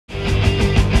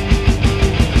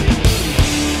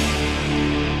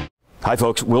Hi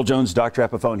folks, Will Jones, Dr.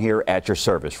 Epiphone here at your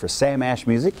service for Sam Ash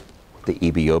Music, the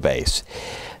EB-0 bass.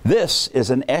 This is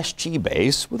an SG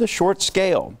bass with a short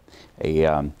scale,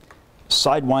 a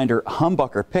Sidewinder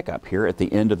humbucker pickup here at the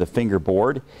end of the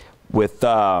fingerboard with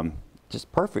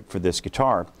just perfect for this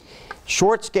guitar.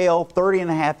 Short scale,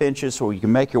 30.5 inches, so you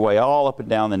can make your way all up and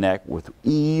down the neck with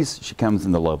ease. She comes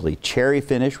in the lovely cherry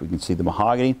finish. We can see the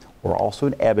mahogany or also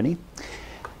an ebony.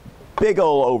 Big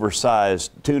old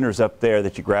oversized tuners up there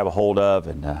that you grab a hold of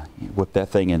and whip that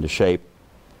thing into shape.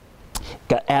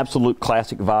 Got absolute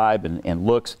classic vibe and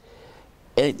looks.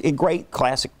 A great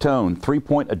classic tone.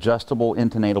 3-point adjustable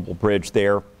intonatable bridge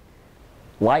there.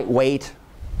 Lightweight,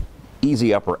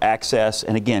 easy upper access,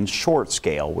 and again short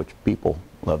scale, which people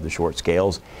love the short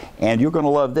scales. And you're going to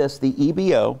love this, the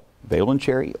EB-0, Veil and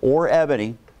Cherry or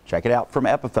Ebony. Check it out from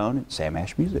Epiphone and Sam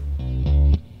Ash Music.